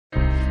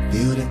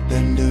feel the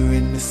thunder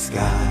in the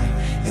sky,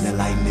 and the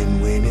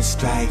lightning when it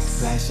strikes.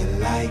 Flash a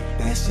light,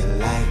 that's your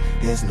light.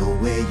 There's no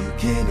way you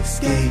can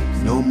escape.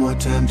 No more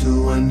time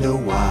to wonder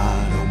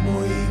why. No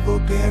more evil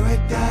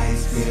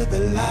paradise. Feel the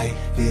light,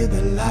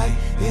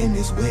 and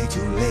it's way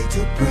too late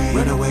to pray.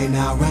 Run away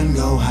now, run,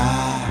 go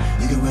high.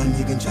 You can run,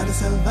 you can try to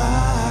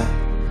survive,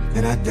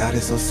 and I doubt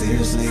it so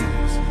seriously.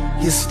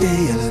 You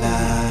stay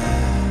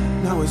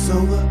alive. Now it's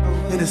over,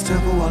 and it's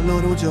time for our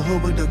Lord on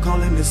Jehovah to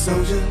call in the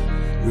soldier,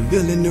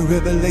 revealing the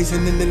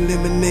revelation and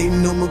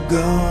eliminating no more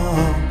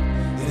God.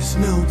 And it's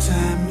no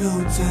time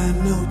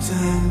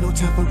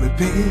for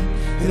repenting.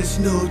 And it's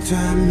no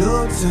time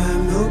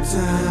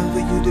for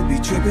you to be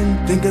tripping.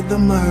 Think of the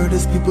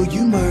murders, people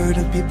you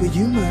murdered.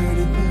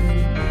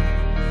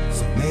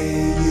 So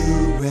may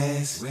you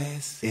rest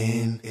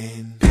in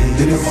peace.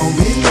 Then it won't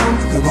be long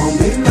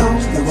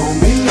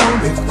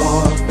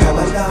before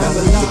Babylon,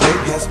 the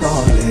great has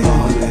fallen, and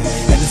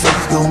the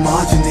soldiers go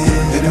marching in.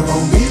 Then it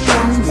won't be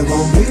long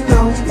before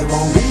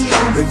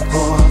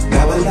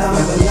Babylon,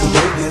 the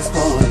great has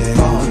fallen,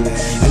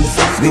 and the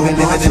soldiers go marching in. We've been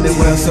living in the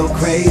world so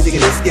crazy,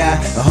 in the sky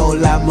a whole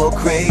lot more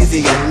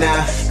crazier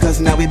now.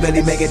 Cause now we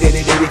barely make it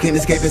any day, we can't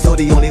escape it. So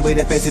the only way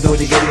to face it or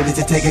to get it is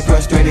to take it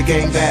frustrated,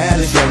 gain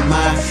balance your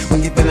mind.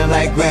 When you're feeling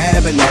like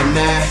grabbing that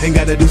knife, ain't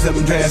gotta do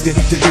something drastic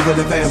to do with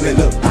the family.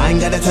 Look, I ain't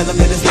gotta tell them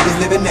that this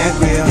niggas living that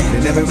real. They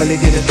never really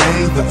did a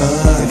thing for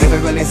us. They never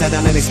really sat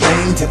down and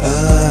explained to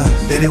us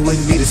that it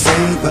wouldn't be the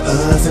same for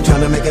us. And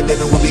trying to make a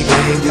living would be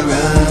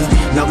dangerous.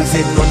 Now we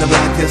sitting on the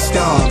block just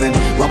starving,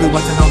 while we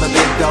watching all the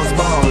big dogs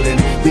ballin'.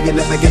 We get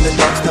left like in the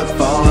dark stuff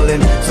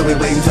falling, so we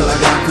wait until our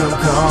God come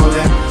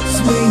calling.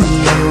 Sweet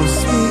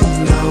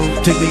no,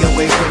 take me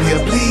away from here,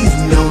 please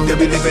no. They'll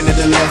be living in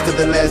the last of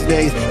the last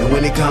days, and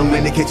when they come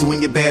and they catch you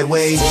in your bad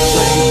ways. Too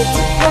late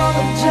to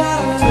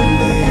apologize.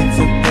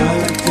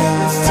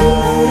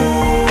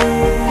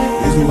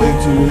 It's way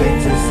too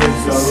late to say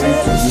sorry.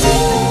 Too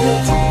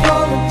late to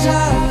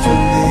apologize. Too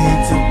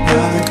late to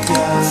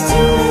apologize.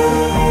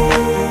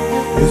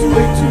 It's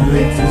way too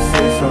late to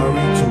say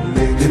sorry. Too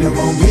late. Then it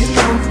won't be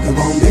long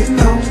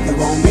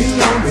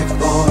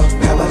before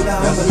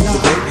Babylon, the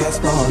great has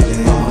fallen,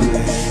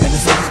 and the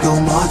soldiers go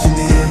marching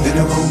in. Then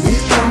it won't be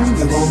long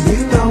before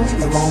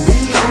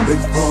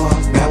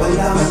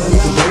Babylon,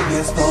 the great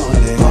has fallen,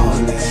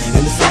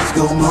 and the soldiers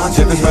go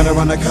marching in. Right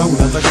around the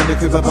corner, look at the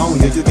crib up on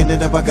you. You can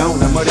end up a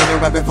gone, I'm murdering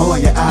right before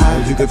your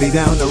eyes. You could be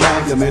down the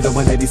ride, commit a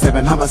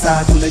 187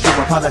 homicide. Too late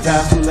to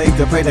apologize, too late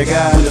to pray to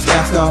God when the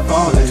sky start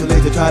falling. Too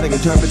late to try to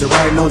interpret the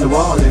writing on the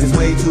wall, and it's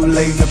way too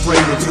late to pray.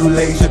 And too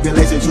late,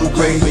 tribulation too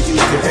great for you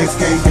to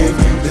escape.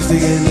 It's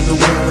the end of the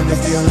world, and they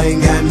still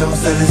ain't got no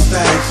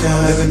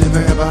satisfaction. Living in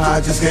forever,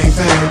 I just can't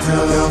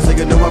phantom. I'm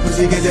saying no, I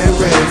proceed to get that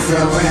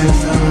ransom.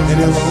 And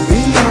it won't be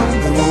long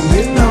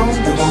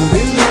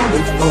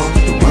before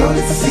the world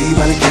is deceived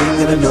by the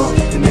king of the north,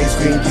 and they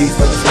scream peace,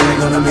 but it's really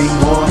gonna mean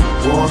war.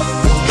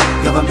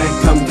 Government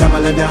come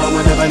tumbling down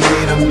whenever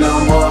need them no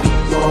more.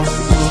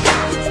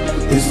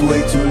 It's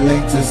way too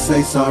late to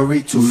say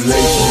sorry. Too late to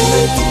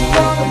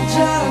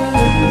apologize.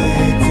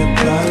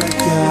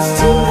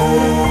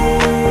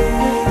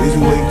 It's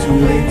way too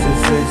late to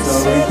say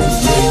sorry.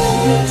 Too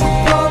late to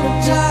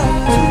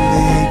apologize.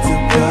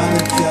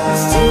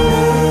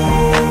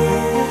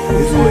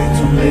 It's way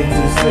too late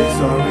to say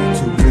sorry.